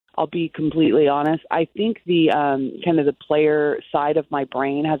I'll be completely honest. I think the kind of the player side of my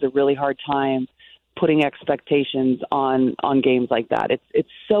brain has a really hard time putting expectations on games like that. It's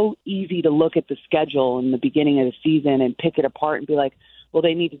so easy to look at the schedule in the beginning of the season and pick it apart and be like, well,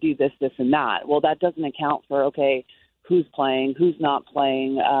 they need to do this, this, and that. Well, that doesn't account for, okay, who's playing, who's not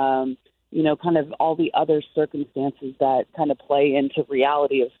playing, kind of all the other circumstances that kind of play into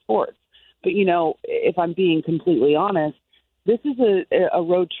reality of sports. But, if I'm being completely honest, this is a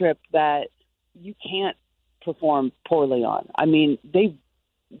road trip that you can't perform poorly on. I mean,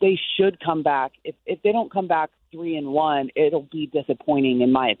 they should come back. If they don't come back 3-1, it'll be disappointing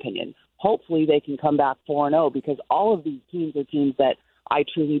in my opinion. Hopefully they can come back 4-0 because all of these teams are teams that I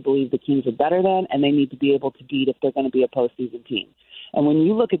truly believe the Kings are better than, and they need to be able to beat if they're going to be a postseason team. And when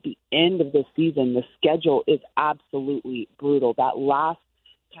you look at the end of the season, the schedule is absolutely brutal. That last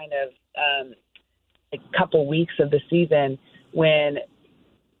kind of a couple weeks of the season when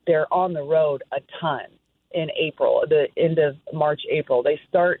they're on the road a ton in April, the end of March, April. They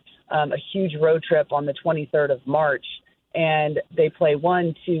start a huge road trip on the 23rd of March, and they play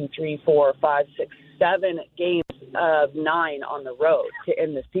 1, 2, 3, 4, 5, 6, 7 games of 9 on the road to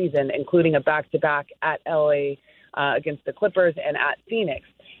end the season, including a back-to-back at LA against the Clippers and at Phoenix.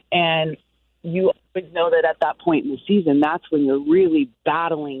 And you always know that at that point in the season, that's when you're really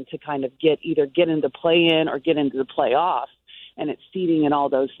battling to kind of get into play-in or get into the playoffs, and it's seeding and all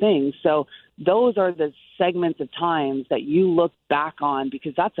those things. So those are the segments of times that you look back on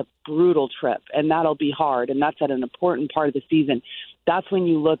because that's a brutal trip, and that'll be hard, and that's at an important part of the season. That's when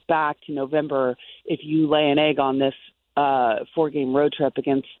you look back to November if you lay an egg on this 4-game road trip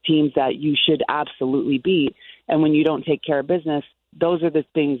against teams that you should absolutely beat. And when you don't take care of business, those are the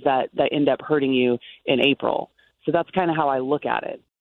things that end up hurting you in April. So that's kind of how I look at it.